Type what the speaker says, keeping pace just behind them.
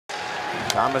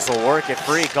Thomas will work it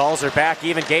free. Gulls are back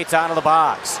even. Gates out of the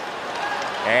box.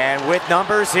 And with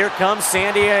numbers, here comes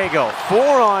San Diego.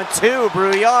 4-on-2.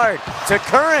 Brouillard to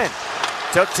Curran.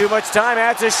 Took too much time.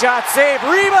 Adds a shot. Save.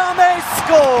 Rebound. They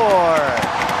score.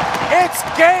 It's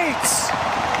Gates.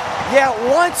 Yet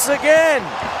once again,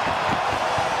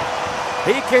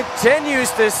 he continues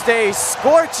to stay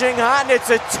scorching hot, and it's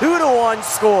a 2-1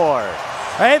 score.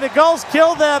 Hey, the Gulls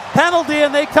kill the penalty,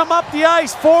 and they come up the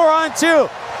ice. 4-on-2.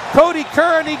 Cody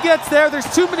Curran, he gets there.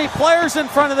 There's too many players in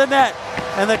front of the net.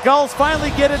 And the Gulls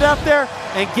finally get it up there,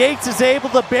 and Gates is able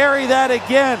to bury that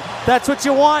again. That's what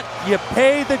you want. You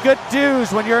pay the good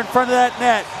dues when you're in front of that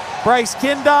net. Bryce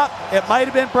Kindopp, it might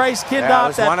have been Bryce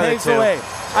Kindopp that paves the way.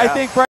 I think Bryce